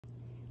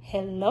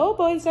Hello,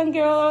 boys and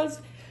girls.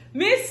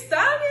 Miss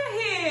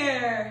Tanya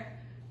here.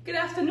 Good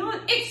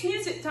afternoon. It's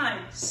music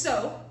time.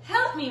 So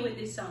help me with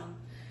this song.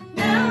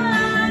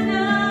 Na,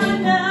 na,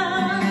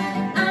 na.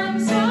 I'm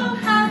so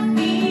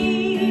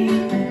happy.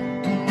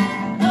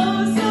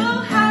 Oh,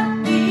 so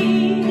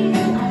happy.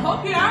 I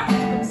hope you are.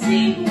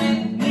 Sing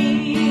with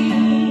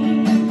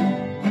me.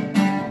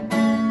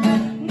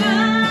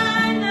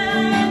 Na, na,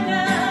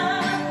 na.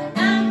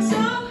 I'm so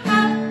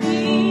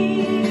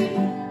happy.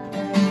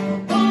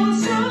 Oh,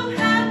 so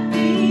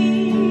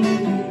happy.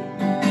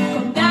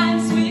 Come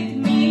dance with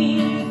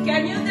me.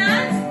 Can you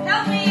dance?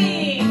 Help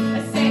me. I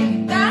say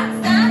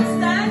dance, dance,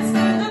 dance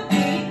to the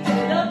beat, to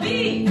the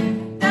beat.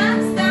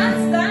 Dance,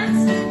 dance,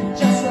 dance,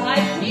 just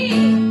like me.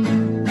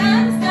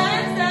 Dance,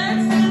 dance,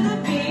 dance to the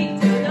beat,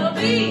 to the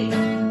beat.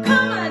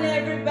 Come on,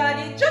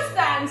 everybody, just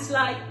dance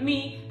like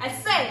me. I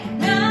say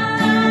na,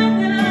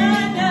 na,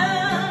 na.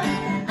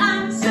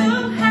 I'm so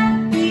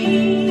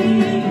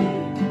happy.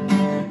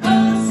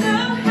 Oh, so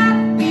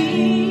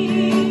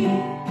happy.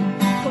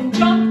 Come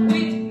jump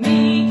with me.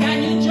 Can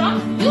you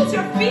jump? Use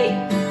your feet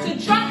to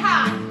jump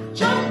high.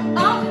 Jump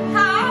up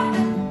high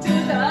to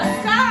the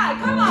sky.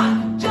 Come on.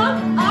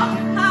 Jump up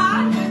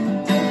high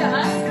to the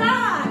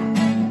sky.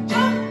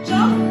 Jump,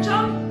 jump,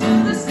 jump to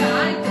the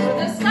sky, to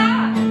the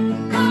sky.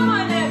 Come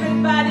on,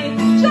 everybody.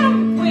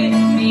 Jump with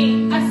me.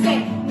 I say,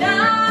 na,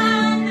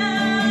 na,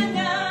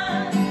 na.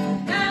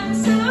 I'm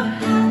so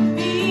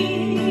happy.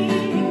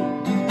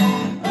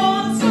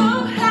 Oh, so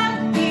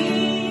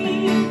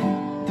happy.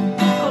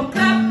 Come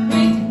clap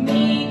with me.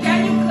 Can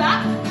you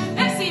clap?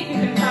 Let's see if you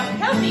can clap.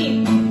 Help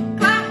me.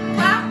 Clap,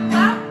 clap,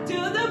 clap to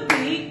the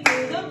beat, to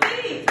the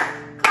beat.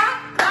 Clap,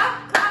 clap,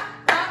 clap,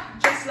 clap,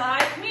 just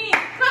like me.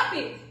 Clap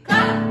it.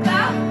 Clap,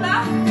 clap,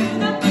 clap to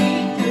the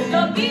beat, to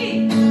the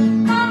beat.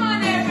 Come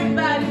on,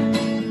 everybody.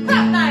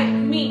 Clap like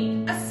me.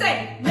 I say,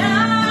 na,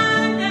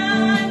 na,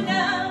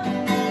 na.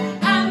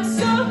 I'm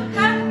so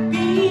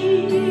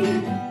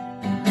happy.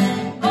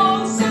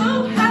 Oh, so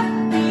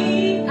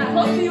happy. I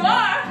hope you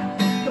are.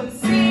 Come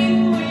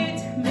sing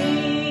with me.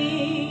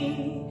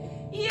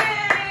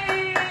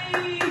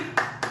 Yay!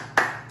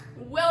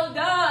 Well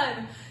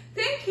done.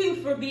 Thank you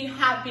for being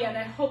happy, and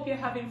I hope you're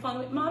having fun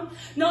with Mom.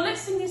 Now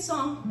let's sing this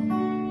song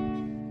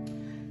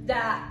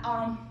that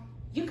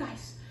you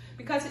guys,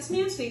 because it's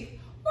music,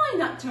 why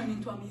not turn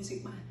into a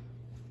music man?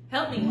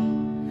 Help me.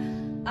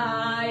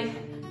 I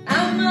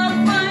am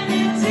a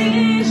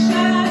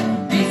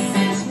politician. This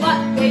is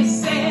what they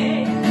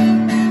say.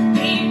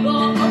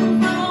 People come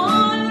from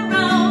all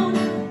around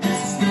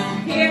just to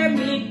hear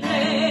me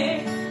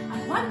play. I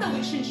wonder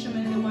which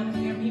instrument they want to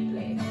hear me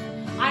play.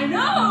 I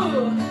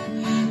know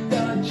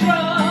the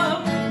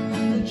drum,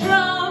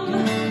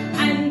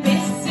 and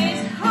this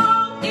is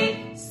how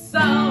it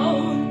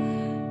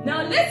sounds.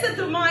 Now listen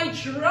to my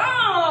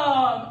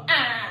drum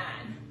and.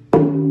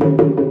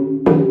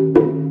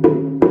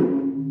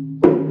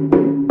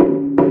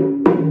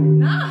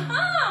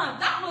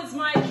 That was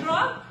my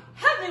drum.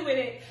 Help me with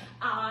it.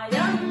 I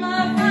am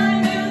a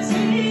fine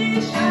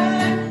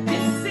musician.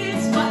 This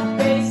is what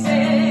they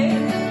say.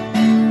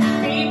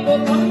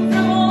 People come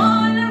from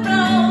all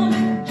around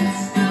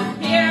just to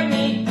hear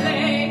me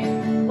play.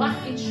 What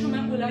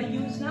instrument will I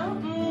use now?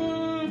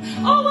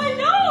 Oh, I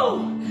know!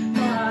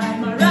 My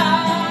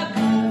maracas,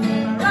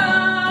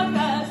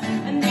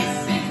 and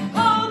this is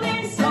how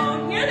they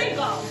song. Here they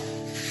go.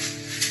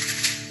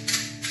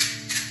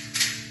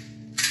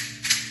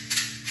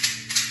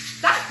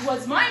 That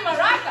was my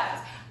maracas.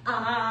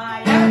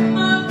 I am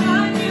a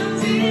fine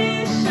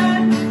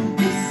musician.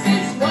 This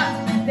is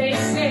what they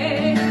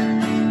say.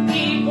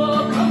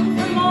 People come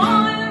from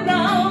all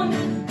around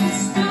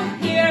just to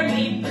hear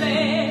me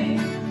play.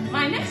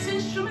 My next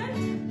instrument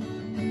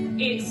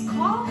is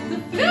called the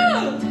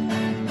flute.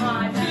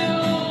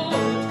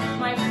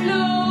 My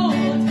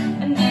flute,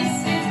 and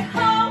this is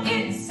how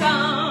it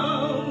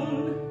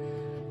sounds.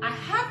 I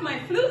have my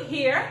flute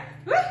here.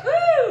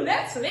 Woohoo!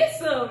 Let's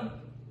listen.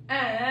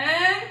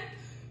 And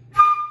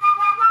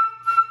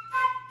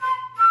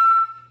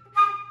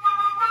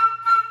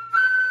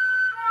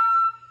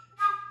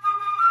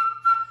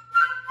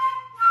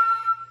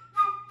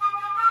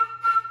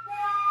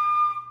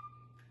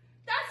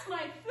that's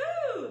my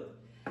flute.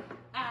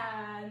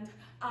 And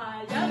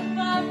I am a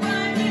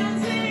fine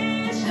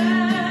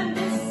musician.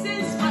 This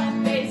is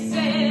what they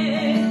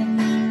say.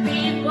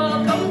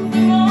 People come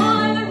from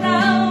all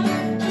around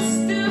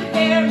just to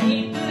hear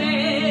me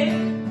play.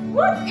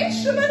 What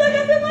instrument I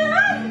got in my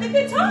hand? The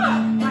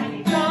guitar. My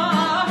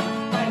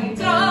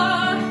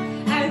guitar,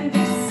 and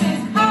this is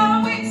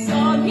how it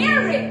sounds.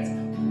 Hear it.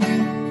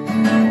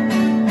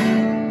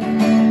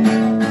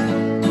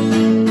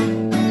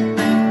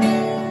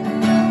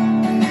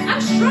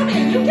 I'm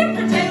strumming. You can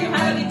pretend you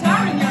have a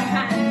guitar in your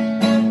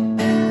hand.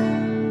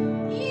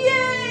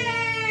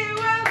 Yay!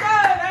 Well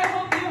done. I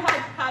hope you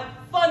have had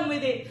fun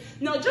with it.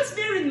 Now just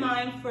bear in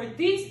mind, for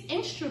these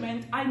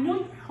instruments, I know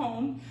you're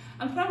home,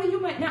 and probably you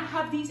might not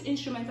have these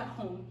instruments at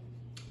home.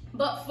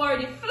 But for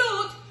the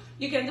flute,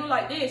 you can do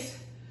like this.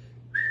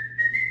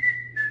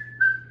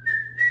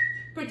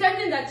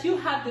 pretending that you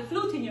have the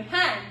flute in your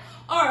hand.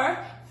 Or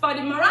for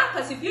the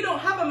maracas, if you don't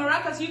have a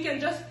maracas, you can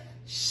just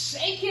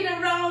shake it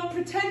around,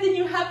 pretending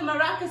you have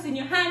maracas in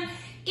your hand.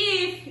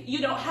 If you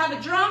don't have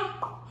a drum,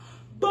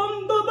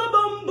 boom, boom,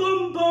 boom, boom,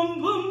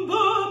 boom, boom, boom,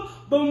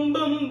 boom,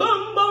 boom,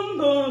 boom, boom,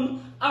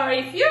 boom. Or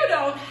if you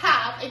don't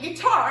have a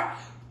guitar,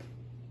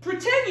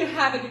 pretend you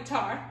have a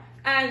guitar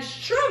and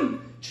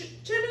strum,